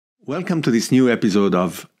Welcome to this new episode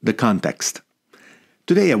of The Context.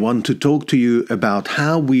 Today I want to talk to you about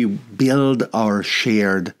how we build our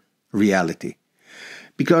shared reality.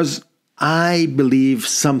 Because I believe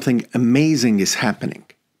something amazing is happening.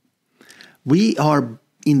 We are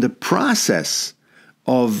in the process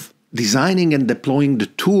of designing and deploying the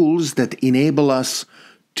tools that enable us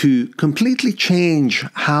to completely change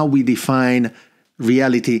how we define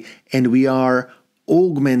reality, and we are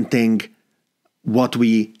augmenting what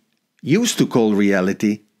we used to call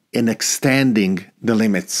reality and extending the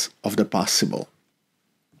limits of the possible.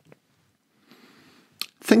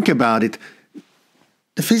 Think about it.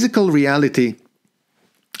 The physical reality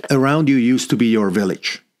around you used to be your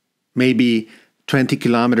village, maybe 20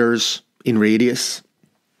 kilometers in radius,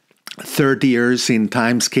 30 years in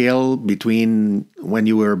timescale between when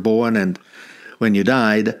you were born and when you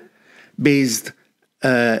died, based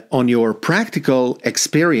on your practical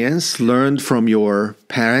experience learned from your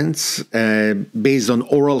parents, based on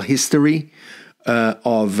oral history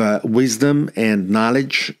of wisdom and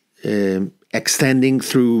knowledge extending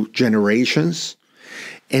through generations,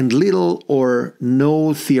 and little or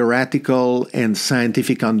no theoretical and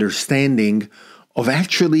scientific understanding of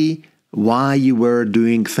actually why you were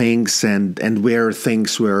doing things and where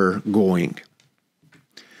things were going.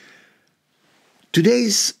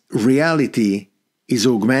 Today's reality is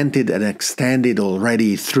augmented and extended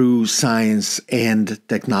already through science and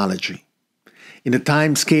technology. In the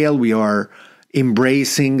time scale, we are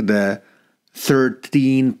embracing the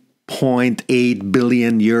 13.8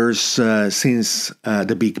 billion years since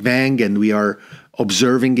the Big Bang, and we are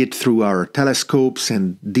observing it through our telescopes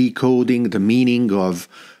and decoding the meaning of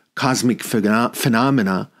cosmic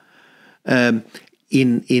phenomena.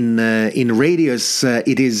 In radius,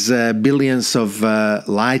 it is billions of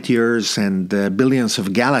light years and billions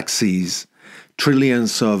of galaxies,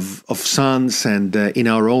 trillions of suns, and in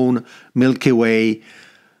our own Milky Way,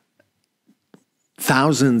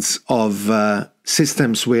 thousands of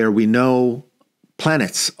systems where we know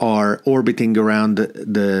planets are orbiting around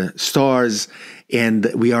the stars, and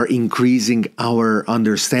we are increasing our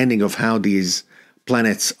understanding of how these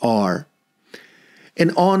planets are.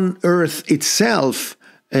 And on Earth itself,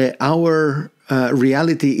 our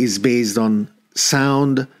reality is based on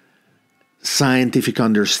sound scientific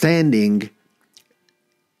understanding,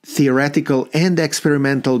 theoretical and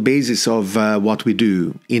experimental basis of what we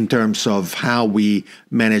do in terms of how we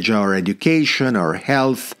manage our education, our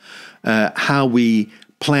health, how we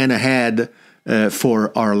plan ahead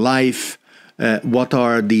for our life, what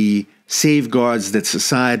are the safeguards that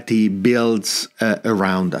society builds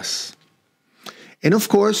around us. And of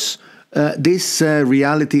course, this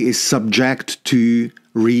reality is subject to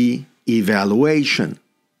re-evaluation.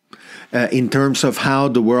 In terms of how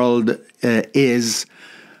the world is,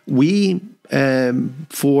 we,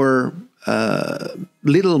 for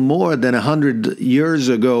little more than 100 years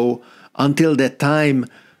ago, until that time,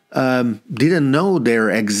 didn't know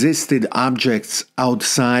there existed objects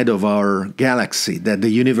outside of our galaxy, that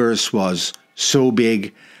the universe was so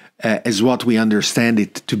big as what we understand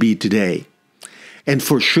it to be today. And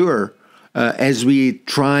for sure, as we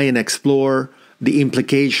try and explore the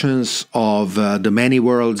implications of the many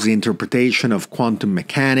worlds interpretation of quantum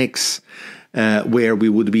mechanics, where we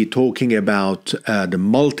would be talking about the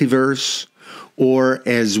multiverse, or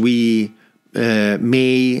as we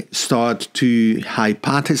may start to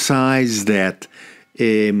hypothesize that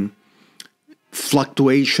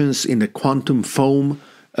fluctuations in the quantum foam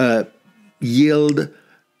yield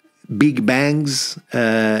big bangs,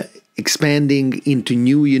 expanding into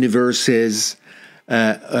new universes,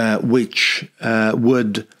 which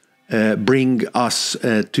would bring us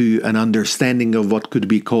to an understanding of what could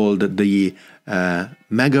be called the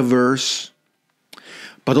metaverse.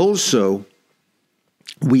 But also,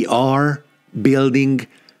 we are building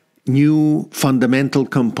new fundamental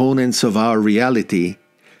components of our reality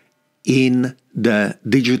in the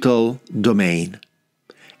digital domain.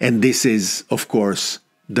 And this is, of course,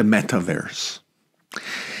 the metaverse.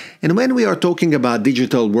 And when we are talking about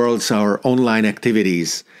digital worlds, our online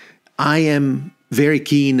activities, I am very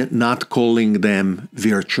keen not calling them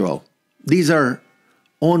virtual. These are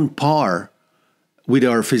on par with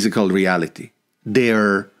our physical reality.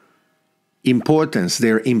 Their importance,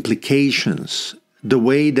 their implications, the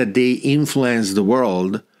way that they influence the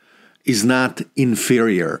world is not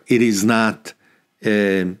inferior. It is not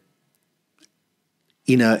in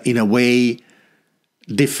a way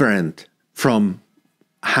different from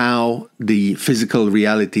how the physical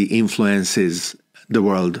reality influences the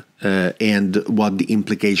world and what the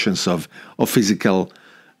implications of physical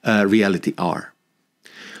reality are.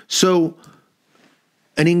 So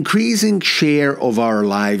an increasing share of our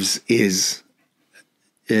lives is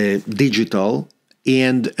digital,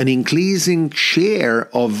 and an increasing share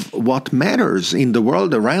of what matters in the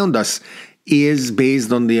world around us is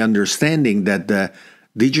based on the understanding that the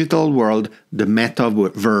digital world, the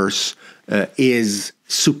metaverse, is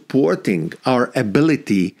supporting our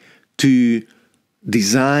ability to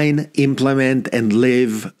design, implement, and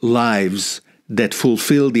live lives that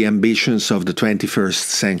fulfill the ambitions of the 21st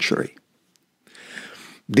century.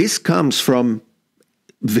 This comes from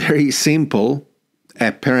very simple,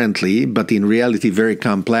 apparently, but in reality very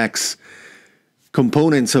complex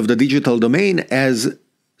components of the digital domain as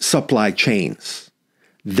supply chains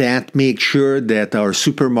that make sure that our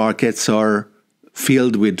supermarkets are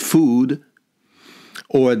filled with food,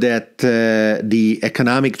 or that the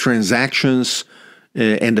economic transactions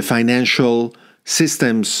and the financial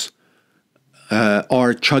systems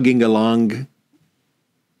are chugging along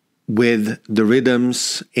with the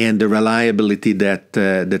rhythms and the reliability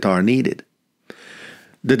that are needed.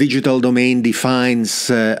 The digital domain defines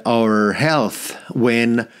our health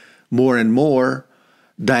when more and more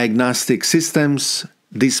diagnostic systems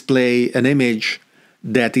display an image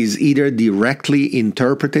that is either directly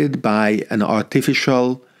interpreted by an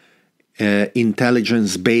artificial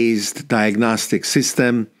intelligence-based diagnostic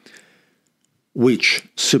system, which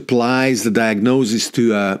supplies the diagnosis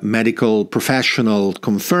to a medical professional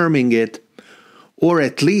confirming it, or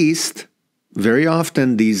at least, very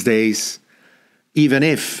often these days, even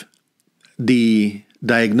if the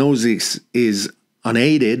diagnosis is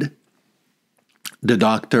unaided, the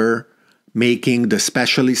doctor making, the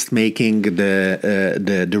specialist making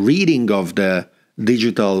the reading of the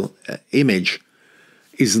digital image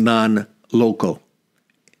is non-local.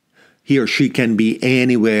 He or she can be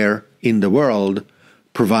anywhere in the world,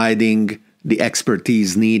 providing the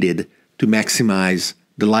expertise needed to maximize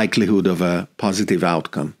the likelihood of a positive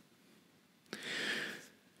outcome.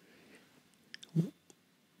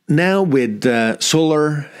 Now, with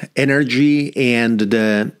solar energy and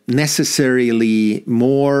the necessarily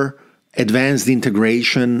more advanced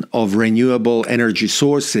integration of renewable energy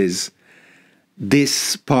sources,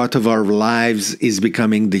 this part of our lives is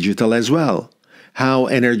becoming digital as well. How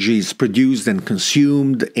energy is produced and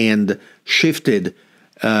consumed and shifted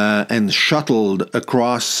and shuttled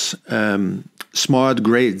across smart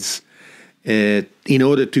grids in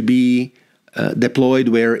order to be deployed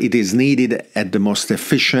where it is needed at the most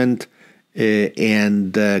efficient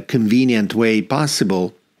and convenient way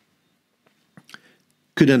possible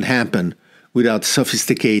couldn't happen without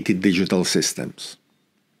sophisticated digital systems.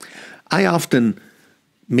 I often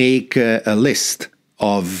make a list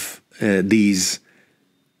of these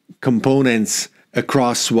components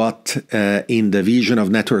across what in the vision of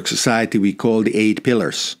network society we call the 8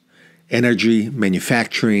 pillars: energy,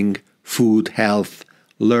 manufacturing, food, health,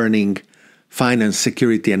 learning, finance,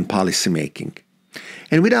 security, and policymaking.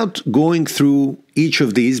 And without going through each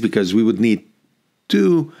of these, because we would need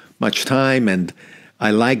too much time, and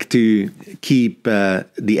I like to keep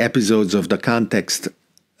the episodes of the context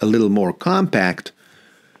a little more compact,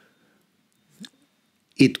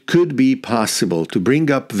 it could be possible to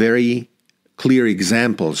bring up very clear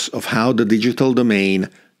examples of how the digital domain,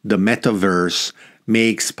 the metaverse,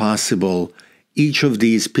 makes possible each of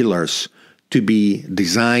these pillars to be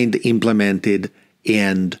designed, implemented,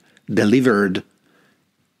 and delivered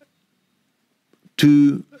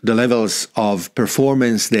to the levels of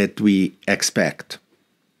performance that we expect.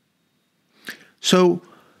 So,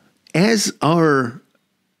 as our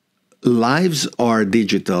lives are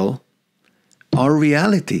digital, our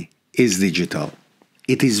reality is digital.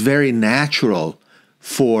 It is very natural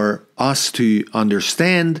for us to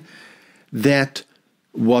understand that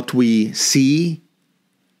what we see,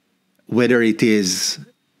 whether it is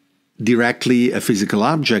directly a physical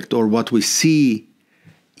object or what we see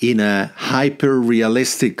in a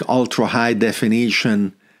hyper-realistic, ultra-high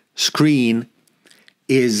definition screen,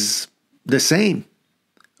 is the same.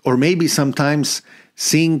 Or maybe sometimes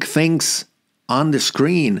seeing things on the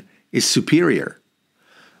screen is superior.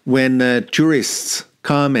 When tourists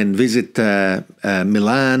come and visit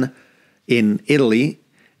Milan in Italy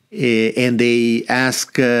and they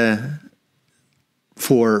ask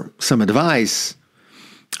for some advice,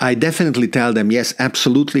 I definitely tell them, yes,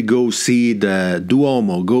 absolutely go see the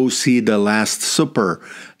Duomo, go see the Last Supper,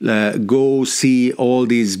 go see all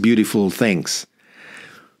these beautiful things.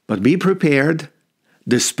 But be prepared.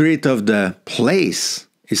 The spirit of the place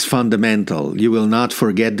is fundamental. You will not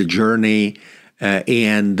forget the journey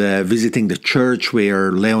and visiting the church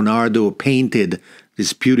where Leonardo painted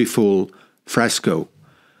this beautiful fresco.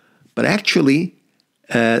 But actually,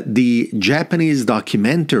 the Japanese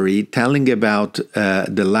documentary telling about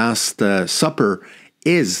the Last Supper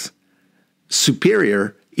is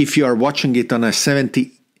superior if you are watching it on a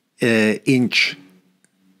 70-inch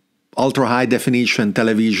ultra-high definition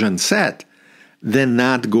television set than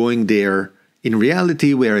not going there in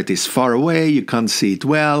reality, where it is far away, you can't see it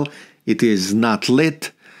well, it is not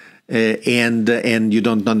lit, and you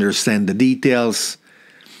don't understand the details.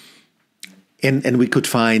 And we could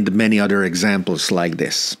find many other examples like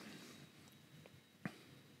this.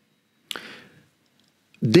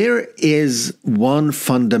 There is one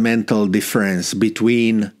fundamental difference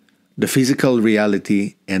between the physical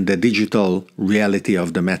reality and the digital reality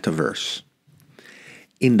of the metaverse.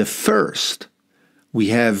 In the first, we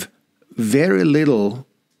have very little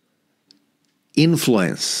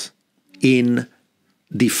influence in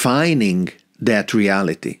defining that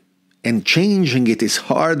reality, and changing it is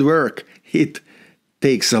hard work. It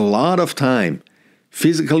takes a lot of time.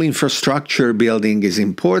 Physical infrastructure building is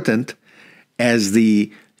important, as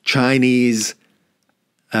the Chinese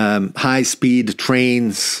high-speed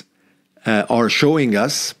trains are showing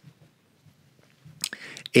us,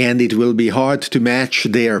 and it will be hard to match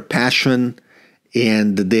their passion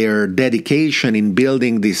and their dedication in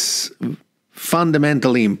building this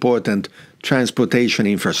fundamentally important transportation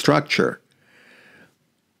infrastructure.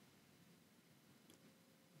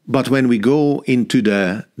 But when we go into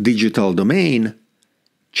the digital domain,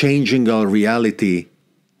 changing our reality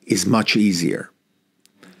is much easier.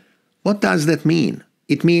 What does that mean?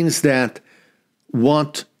 It means that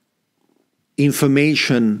what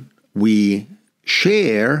information we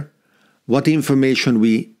share, what information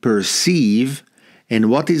we perceive, and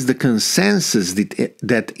what is the consensus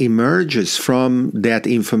that emerges from that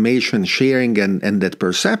information sharing and that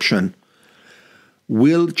perception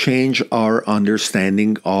will change our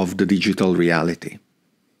understanding of the digital reality.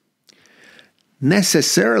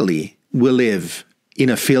 Necessarily, we live in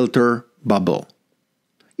a filter bubble,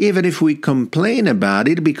 even if we complain about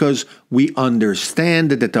it because we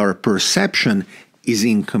understand that our perception is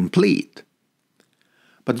incomplete.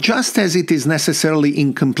 But just as it is necessarily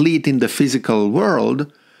incomplete in the physical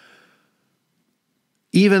world,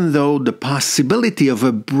 even though the possibility of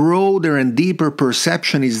a broader and deeper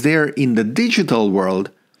perception is there in the digital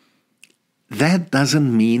world, that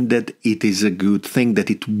doesn't mean that it is a good thing,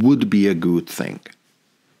 that it would be a good thing.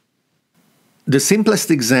 The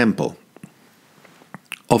simplest example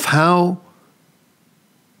of how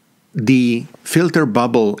the filter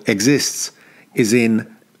bubble exists is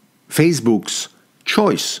in Facebook's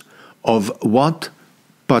choice of what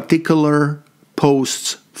particular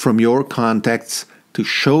posts from your contacts to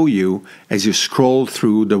show you as you scroll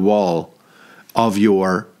through the wall of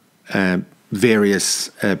your various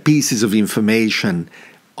pieces of information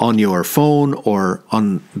on your phone or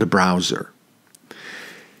on the browser.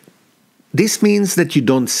 This means that you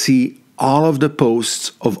don't see all of the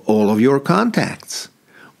posts of all of your contacts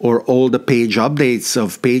or all the page updates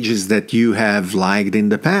of pages that you have liked in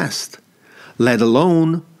the past, let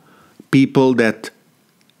alone people that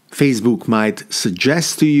Facebook might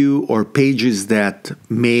suggest to you or pages that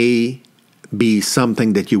may be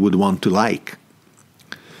something that you would want to like.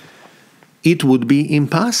 It would be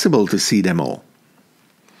impossible to see them all.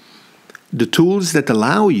 The tools that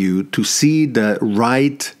allow you to see the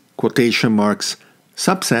right quotation marks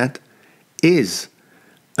subset is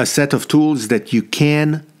a set of tools that you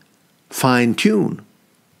can fine-tune.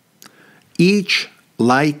 Each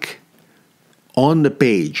like on the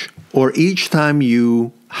page, or each time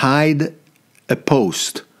you hide a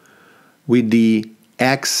post with the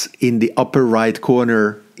X in the upper right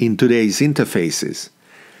corner in today's interfaces,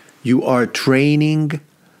 you are training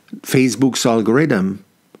Facebook's algorithm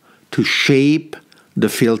to shape the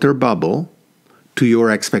filter bubble to your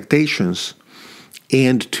expectations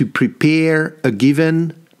and to prepare a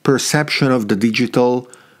given perception of the digital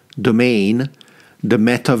domain, the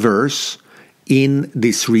metaverse, in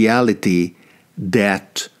this reality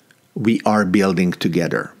that we are building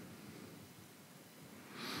together.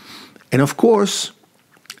 And of course,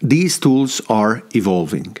 these tools are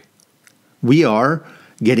evolving. We are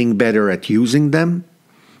getting better at using them,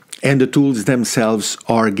 and the tools themselves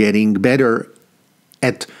are getting better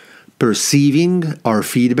at perceiving our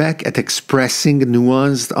feedback, at expressing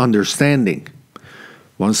nuanced understanding.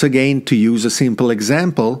 Once again, to use a simple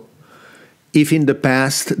example, if in the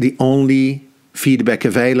past the only feedback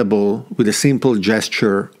available with a simple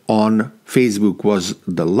gesture on Facebook was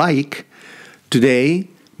the like, today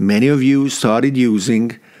many of you started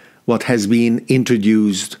using what has been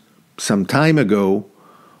introduced some time ago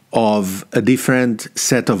of a different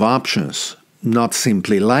set of options, not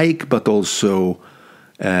simply like, but also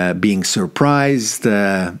being surprised,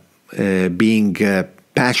 being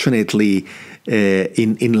passionately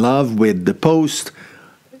in love with the post,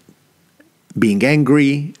 being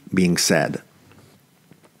angry, being sad.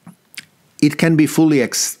 It can be fully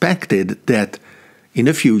expected that in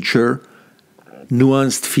the future,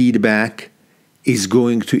 nuanced feedback is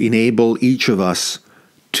going to enable each of us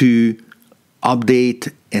to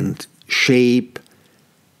update and shape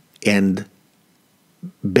and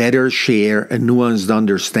better share a nuanced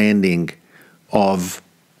understanding of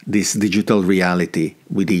this digital reality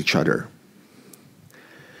with each other.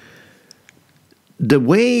 The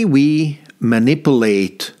way we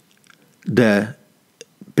manipulate the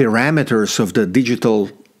parameters of the digital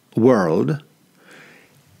world,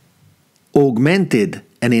 augmented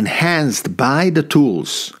and enhanced by the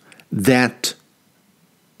tools that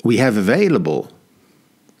we have available,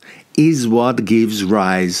 is what gives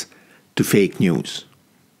rise to fake news.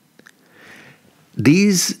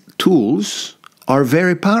 These tools are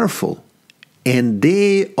very powerful, and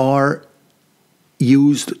they are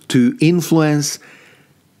used to influence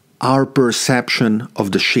our perception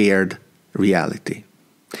of the shared reality.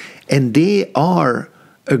 And they are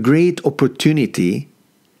a great opportunity,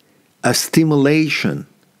 a stimulation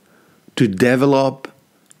to develop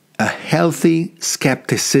a healthy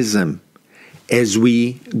skepticism as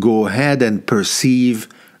we go ahead and perceive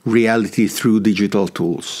reality through digital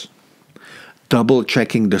tools.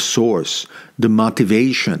 Double-checking the source, the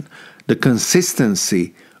motivation, the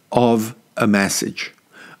consistency of a message.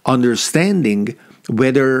 Understanding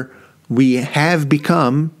whether we have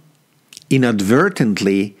become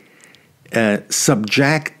inadvertently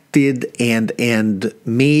subjected and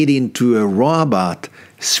made into a robot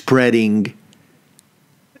spreading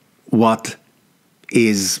what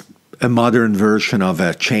is a modern version of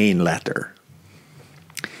a chain letter.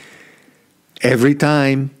 Every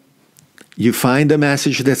time you find a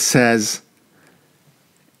message that says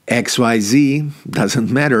XYZ, doesn't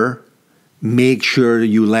matter, make sure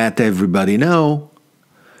you let everybody know.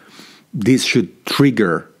 This should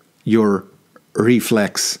trigger your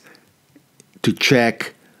reflex to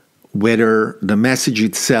check whether the message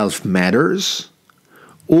itself matters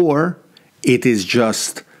or it is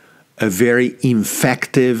just a very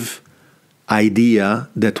effective idea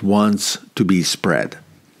that wants to be spread.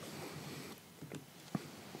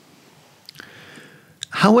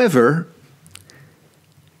 However,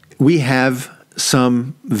 we have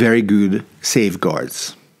some very good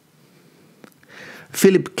safeguards.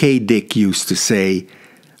 Phillip K Dick used to say,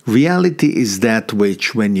 reality is that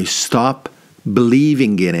which, when you stop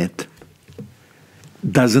believing in it,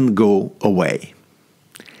 doesn't go away.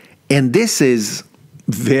 And this is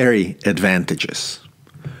very advantageous.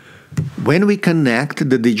 When we connect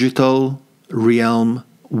the digital realm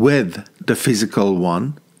with the physical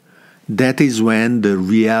one, that is when the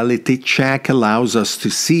reality check allows us to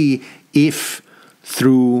see if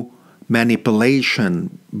through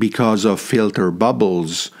manipulation because of filter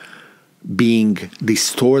bubbles being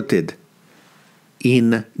distorted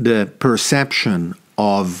in the perception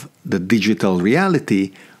of the digital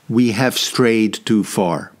reality, we have strayed too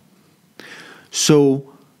far.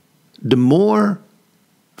 So the more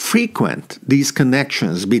frequent these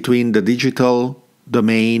connections between the digital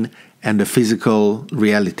domain and the physical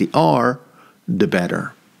reality are, the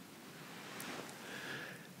better.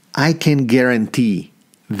 I can guarantee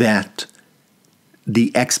that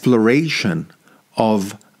the exploration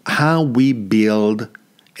of how we build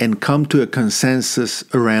and come to a consensus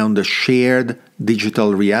around the shared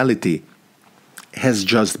digital reality has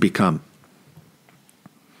just begun.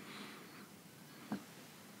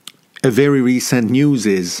 A very recent news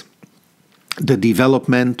is the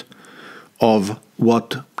development of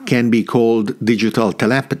what can be called digital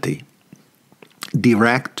telepathy,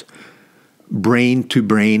 direct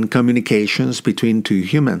brain-to-brain communications between two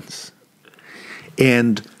humans.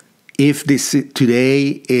 And if this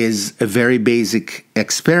today is a very basic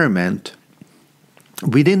experiment,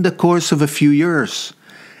 within the course of a few years,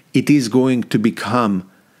 it is going to become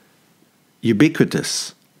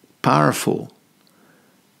ubiquitous, powerful,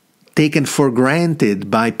 taken for granted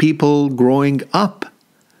by people growing up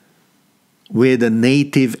with a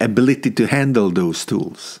native ability to handle those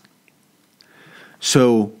tools.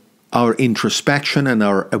 So our introspection and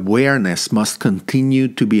our awareness must continue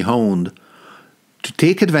to be honed to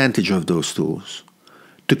take advantage of those tools,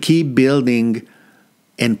 to keep building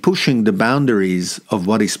and pushing the boundaries of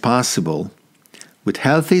what is possible with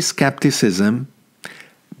healthy skepticism,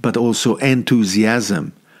 but also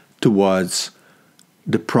enthusiasm towards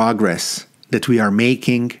the progress that we are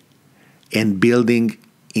making and building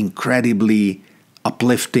incredibly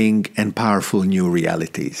uplifting and powerful new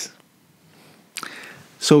realities.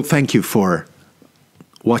 So thank you for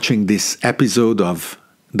watching this episode of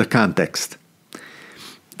The Context.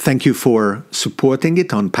 Thank you for supporting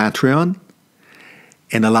it on Patreon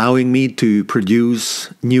and allowing me to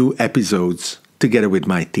produce new episodes together with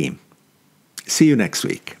my team. See you next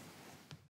week.